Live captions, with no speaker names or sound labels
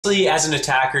As an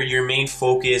attacker, your main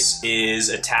focus is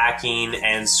attacking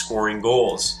and scoring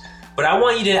goals. But I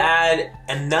want you to add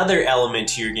another element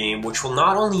to your game, which will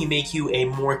not only make you a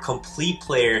more complete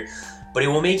player, but it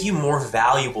will make you more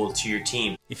valuable to your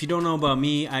team. If you don't know about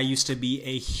me, I used to be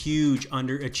a huge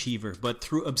underachiever, but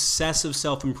through obsessive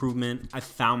self-improvement, I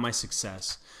found my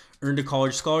success. Earned a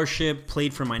college scholarship,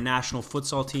 played for my national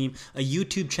futsal team, a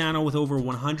YouTube channel with over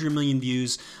 100 million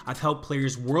views. I've helped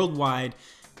players worldwide,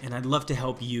 and I'd love to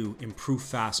help you improve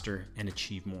faster and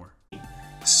achieve more.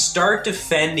 Start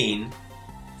defending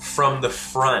from the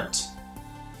front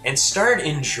and start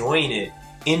enjoying it.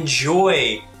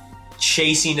 Enjoy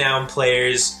chasing down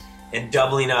players and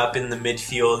doubling up in the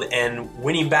midfield and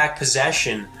winning back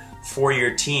possession for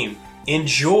your team.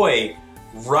 Enjoy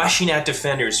rushing at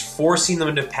defenders, forcing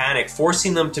them to panic,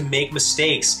 forcing them to make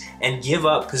mistakes and give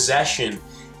up possession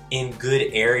in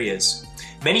good areas.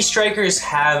 Many strikers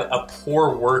have a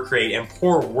poor work rate and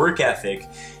poor work ethic,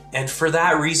 and for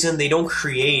that reason they don't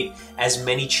create as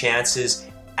many chances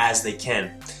as they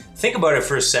can. Think about it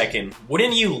for a second.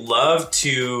 Wouldn't you love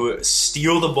to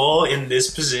steal the ball in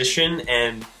this position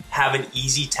and have an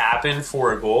easy tap in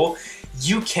for a goal?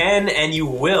 You can and you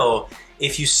will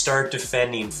if you start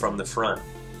defending from the front.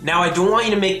 Now, I don't want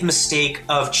you to make the mistake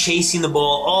of chasing the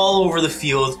ball all over the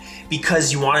field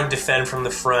because you want to defend from the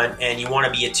front and you want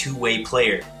to be a two-way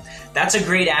player. That's a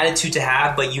great attitude to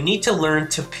have, but you need to learn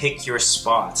to pick your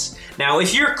spots. Now,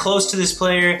 if you're close to this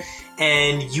player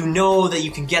and you know that you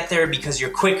can get there because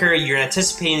you're quicker, you're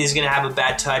anticipating he's going to have a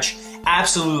bad touch,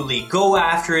 absolutely, go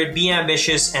after it, be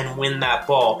ambitious, and win that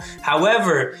ball.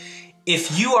 However,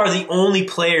 if you are the only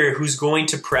player who's going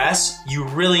to press, you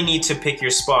really need to pick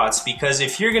your spots, because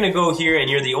if you're going to go here and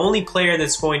you're the only player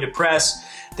that's going to press,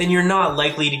 then you're not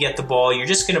likely to get the ball. You're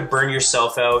just going to burn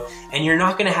yourself out, and you're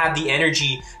not going to have the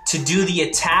energy to do the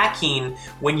attacking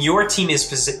when your team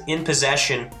is in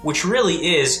possession, which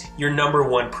really is your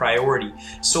 #1 priority.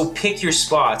 So pick your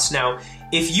spots. Now,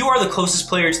 if you are the closest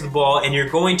player to the ball and you're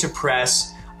going to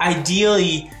press,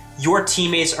 ideally your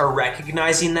teammates are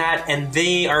recognizing that and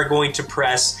they are going to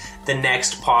press the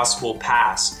next possible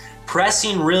pass.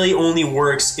 Pressing really only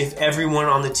works if everyone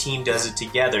on the team does it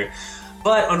together.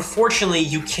 But unfortunately,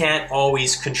 you can't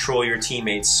always control your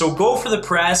teammates. So go for the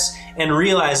press and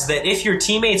realize that if your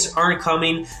teammates aren't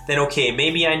coming, then okay,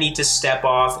 maybe I need to step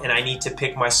off and I need to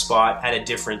pick my spot at a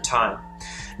different time.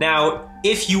 Now,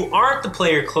 if you aren't the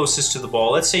player closest to the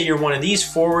ball, let's say you're one of these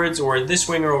forwards or this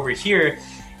winger over here,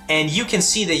 and you can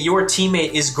see that your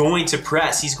teammate is going to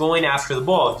press, he's going after the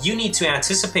ball, you need to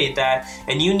anticipate that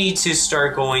and you need to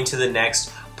start going to the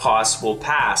next possible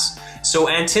pass. So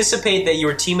anticipate that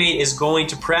your teammate is going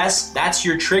to press. That's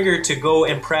your trigger to go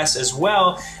and press as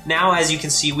well. Now, as you can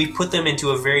see, we put them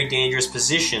into a very dangerous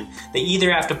position. They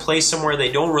either have to play somewhere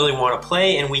they don't really want to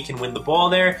play and we can win the ball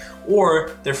there,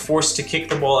 or they're forced to kick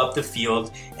the ball up the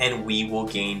field and we will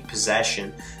gain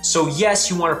possession. So yes,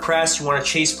 you want to press, you want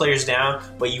to chase players down,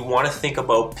 but you want to think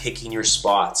about picking your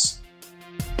spots.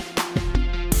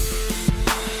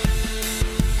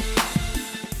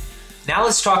 Now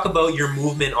let's talk about your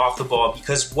movement off the ball,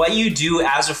 because what you do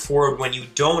as a forward when you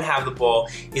don't have the ball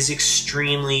is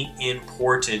extremely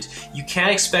important. You can't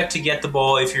expect to get the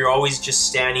ball if you're always just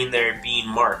standing there being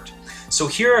marked. So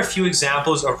here are a few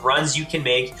examples of runs you can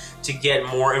make to get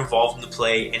more involved in the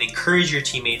play and encourage your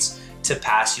teammates to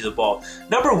pass you the ball.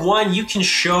 #1, you can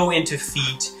show into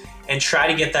feet and try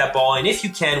to get that ball, and if you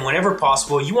can, whenever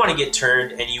possible, you want to get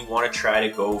turned and you want to try to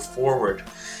go forward.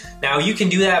 Now, you can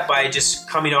do that by just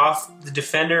coming off the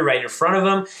defender right in front of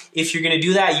him. If you're going to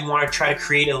do that, you want to try to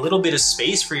create a little bit of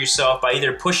space for yourself by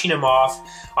either pushing him off,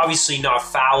 obviously not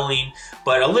fouling,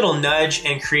 but a little nudge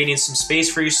and creating some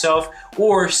space for yourself,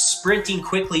 or sprinting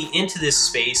quickly into this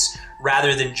space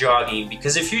rather than jogging.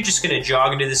 Because if you're just going to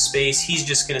jog into this space, he's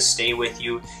just going to stay with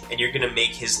you and you're going to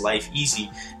make his life easy.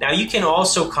 Now, you can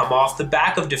also come off the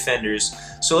back of defenders.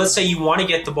 So let's say you want to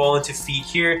get the ball into feet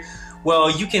here.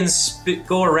 Well, you can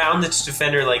go around this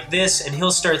defender like this and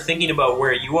he'll start thinking about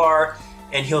where you are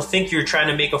and he'll think you're trying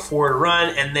to make a forward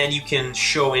run, and then you can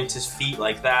show into feet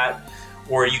like that,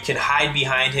 or you can hide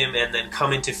behind him and then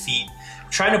come into feet,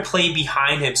 trying to play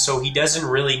behind him so he doesn't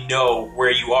really know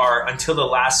where you are until the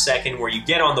last second where you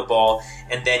get on the ball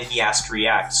and then he has to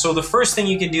react. So the first thing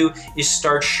you can do is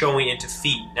start showing into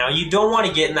feet. Now, you don't want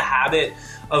to get in the habit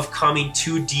of coming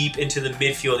too deep into the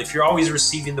midfield. If you're always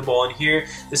receiving the ball in here,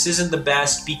 this isn't the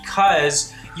best,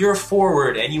 because you're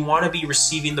forward and you want to be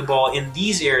receiving the ball in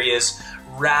these areas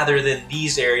rather than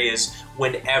these areas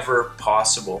whenever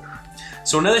possible.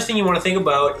 So another thing you want to think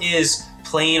about is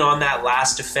playing on that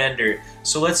last defender.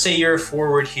 So let's say you're a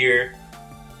forward here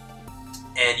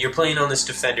and you're playing on this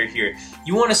defender here,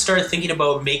 you want to start thinking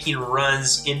about making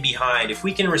runs in behind. If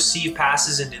we can receive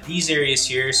passes into these areas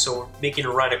here, so making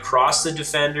a run across the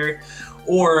defender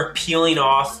or peeling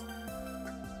off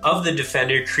of the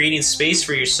defender, creating space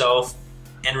for yourself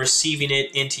and receiving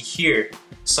it into here,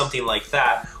 something like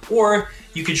that. Or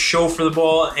you could show for the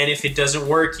ball, and if it doesn't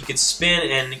work, you could spin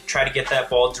and try to get that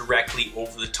ball directly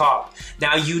over the top.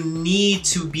 Now you need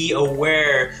to be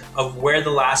aware of where the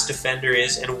last defender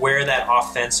is and where that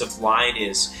offensive line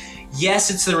is. Yes,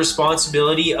 it's the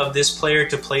responsibility of this player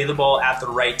to play the ball at the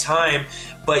right time,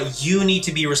 but you need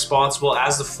to be responsible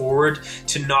as the forward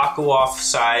to not go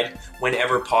offside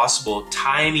whenever possible.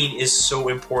 Timing is so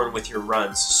important with your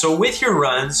runs. So with your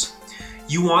runs,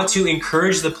 you want to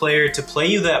encourage the player to play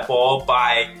you that ball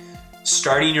by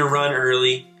starting your run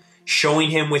early, showing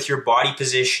him with your body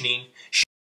positioning.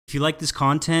 If you like this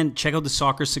content, check out the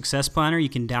Soccer Success Planner. You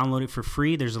can download it for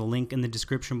free. There's a link in the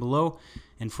description below.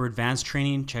 And for advanced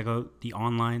training, check out the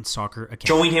Online Soccer Academy.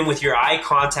 Showing him with your eye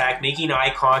contact, making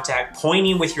eye contact,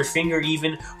 pointing with your finger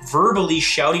even, verbally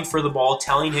shouting for the ball,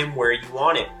 telling him where you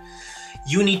want it.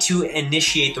 You need to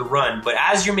initiate the run, but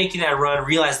as you're making that run,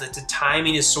 realize that the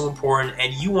timing is so important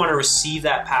and you want to receive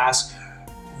that pass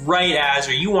right as,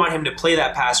 or you want him to play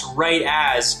that pass right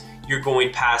as you're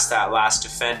going past that last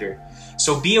defender.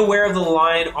 So be aware of the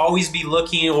line, always be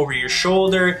looking over your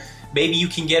shoulder. Maybe you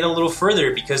can get a little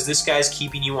further because this guy's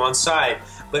keeping you onside,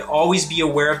 but always be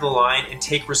aware of the line and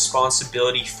take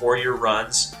responsibility for your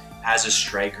runs as a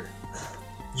striker.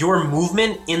 Your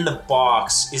movement in the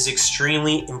box is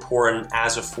extremely important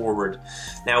as a forward.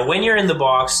 Now, when you're in the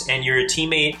box and your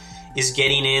teammate is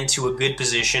getting into a good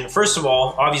position, first of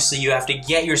all, obviously you have to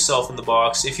get yourself in the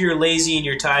box. If you're lazy and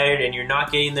you're tired and you're not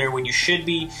getting there when you should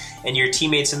be, and your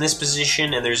teammate's in this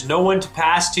position and there's no one to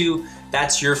pass to,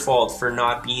 that's your fault for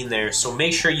not being there. So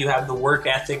make sure you have the work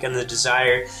ethic and the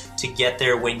desire to get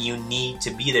there when you need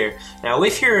to be there. Now,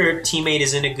 if your teammate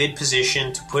is in a good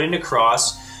position to put in a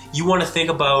cross, you want to think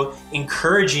about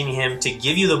encouraging him to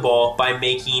give you the ball by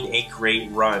making a great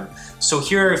run. So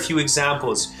here are a few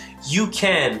examples. You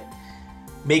can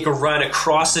make a run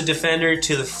across the defender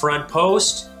to the front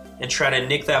post and try to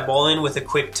nick that ball in with a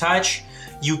quick touch.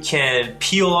 You can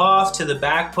peel off to the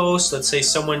back post. Let's say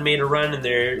someone made a run and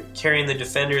they're carrying the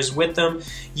defenders with them.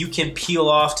 You can peel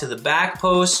off to the back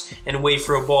post and wait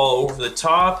for a ball over the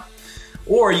top.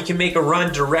 Or you can make a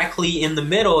run directly in the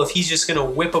middle. If he's just going to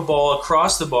whip a ball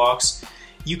across the box,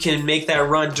 you can make that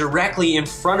run directly in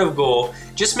front of goal.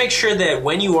 Just make sure that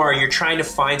when you're trying to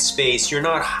find space. You're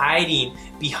not hiding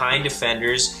behind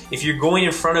defenders. If you're going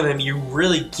in front of him, you're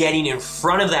really getting in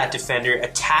front of that defender,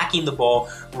 attacking the ball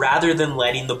rather than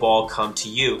letting the ball come to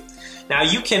you. Now,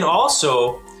 you can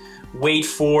also wait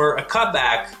for a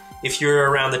cutback if you're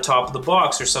around the top of the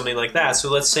box or something like that. So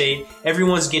let's say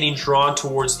everyone's getting drawn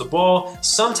towards the ball.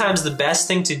 Sometimes the best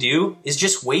thing to do is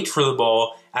just wait for the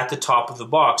ball at the top of the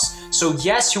box. So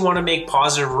yes, you want to make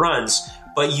positive runs,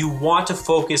 but you want to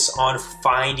focus on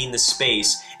finding the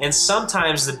space. And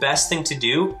sometimes the best thing to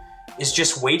do is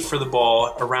just wait for the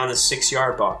ball around the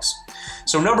 6-yard box.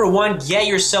 So number one, get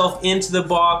yourself into the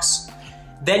box.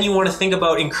 Then you want to think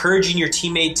about encouraging your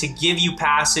teammate to give you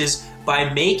passes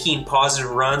by making positive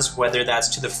runs, whether that's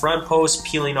to the front post,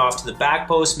 peeling off to the back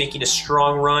post, making a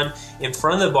strong run in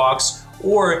front of the box,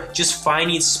 or just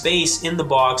finding space in the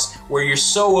box where you're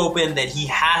so open that he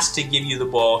has to give you the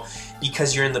ball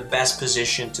because you're in the best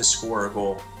position to score a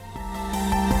goal.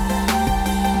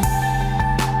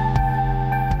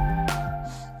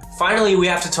 Finally, we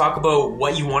have to talk about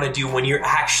what you want to do when you're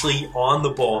actually on the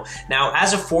ball. Now,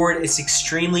 as a forward, it's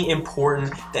extremely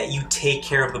important that you take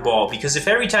care of the ball, because if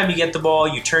every time you get the ball,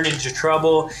 you turn into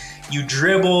trouble, you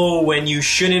dribble when you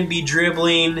shouldn't be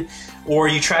dribbling, or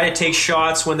you try to take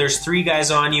shots when there's 3 guys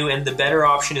on you and the better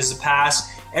option is the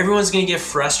pass, everyone's going to get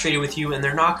frustrated with you and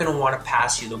they're not going to want to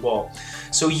pass you the ball.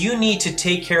 So you need to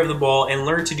take care of the ball and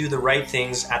learn to do the right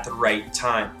things at the right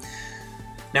time.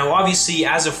 Now, obviously,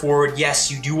 as a forward, yes,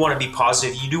 you do want to be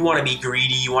positive, you do want to be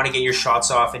greedy, you want to get your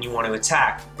shots off, and you want to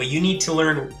attack. But you need to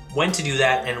learn when to do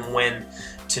that and when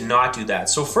to not do that.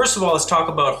 So first of all, let's talk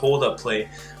about hold-up play.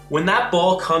 When that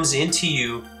ball comes into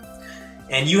you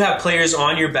and you have players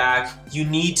on your back, you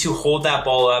need to hold that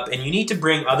ball up and you need to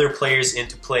bring other players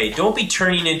into play. Don't be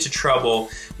turning into trouble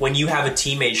when you have a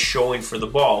teammate showing for the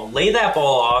ball. Lay that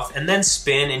ball off and then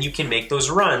spin, and you can make those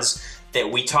runs that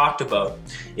we talked about.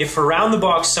 If around the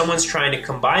box someone's trying to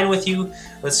combine with you,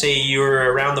 let's say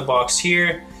you're around the box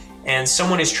here and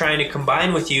someone is trying to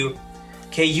combine with you,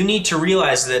 okay, you need to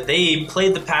realize that they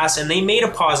played the pass and they made a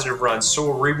positive run,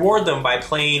 so reward them by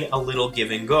playing a little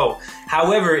give and go.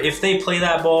 However, if they play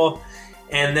that ball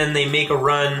and then they make a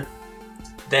run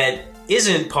that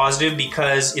isn't positive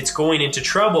because it's going into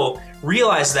trouble,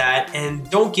 realize that and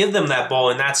don't give them that ball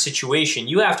in that situation.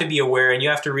 You have to be aware and you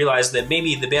have to realize that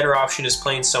maybe the better option is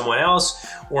playing someone else,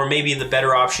 or maybe the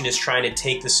better option is trying to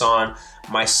take this on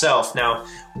myself. Now,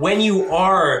 when you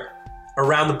are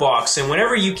around the box and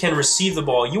whenever you can receive the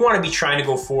ball, you want to be trying to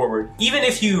go forward. Even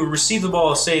if you receive the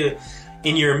ball, say,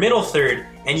 in your middle third,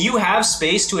 and you have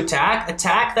space to attack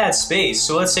that space.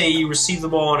 So let's say you receive the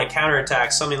ball on a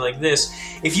counterattack, something like this.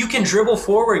 If you can dribble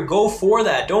forward, go for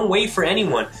that. Don't wait for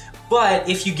anyone. But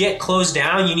if you get closed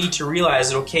down, you need to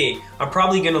realize that, okay, I'm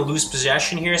probably going to lose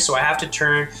possession here, so I have to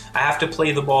turn, I have to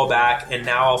play the ball back, and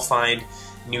now I'll find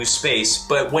new space.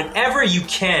 But whenever you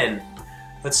can,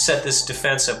 let's set this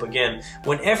defense up again.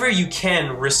 Whenever you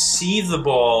can receive the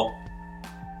ball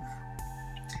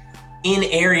in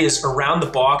areas around the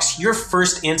box, your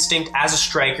first instinct as a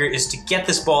striker is to get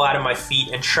this ball out of my feet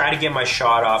and try to get my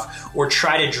shot off, or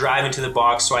try to drive into the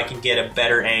box so I can get a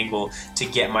better angle to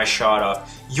get my shot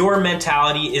off. Your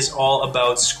mentality is all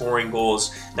about scoring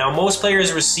goals. Now, most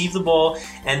players receive the ball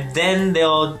and then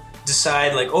they'll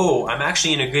decide like, oh, I'm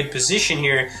actually in a good position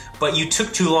here, but you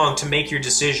took too long to make your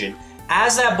decision.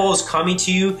 As that ball is coming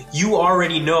to you, you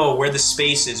already know where the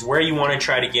space is, where you want to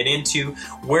try to get into,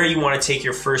 where you want to take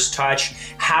your first touch,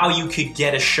 how you could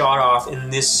get a shot off in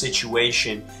this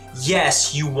situation.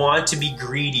 Yes, you want to be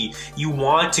greedy. You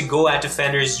want to go at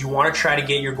defenders. You want to try to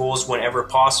get your goals whenever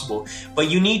possible. But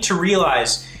you need to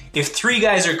realize, if 3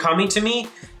 guys are coming to me,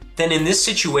 then in this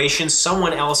situation,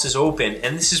 someone else is open,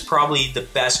 and this is probably the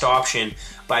best option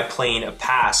by playing a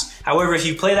pass. However, if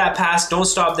you play that pass, don't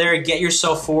stop there, get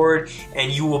yourself forward,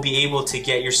 and you will be able to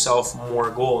get yourself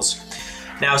more goals.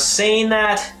 Now, saying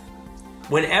that,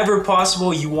 whenever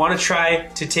possible, you want to try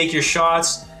to take your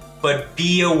shots, but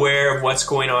be aware of what's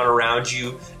going on around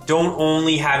you. Don't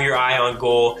only have your eye on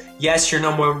goal. Yes, your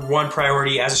number one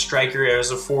priority as a striker,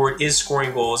 as a forward, is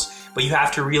scoring goals, but you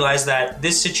have to realize that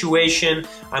this situation,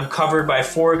 I'm covered by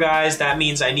 4 guys. That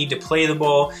means I need to play the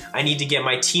ball, I need to get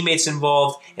my teammates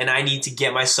involved, and I need to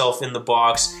get myself in the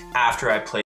box after I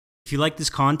play. If you like this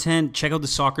content, check out the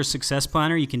Soccer Success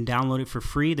Planner. You can download it for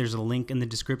free. There's a link in the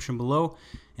description below.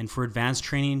 And for advanced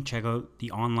training, check out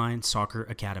the Online Soccer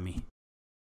Academy.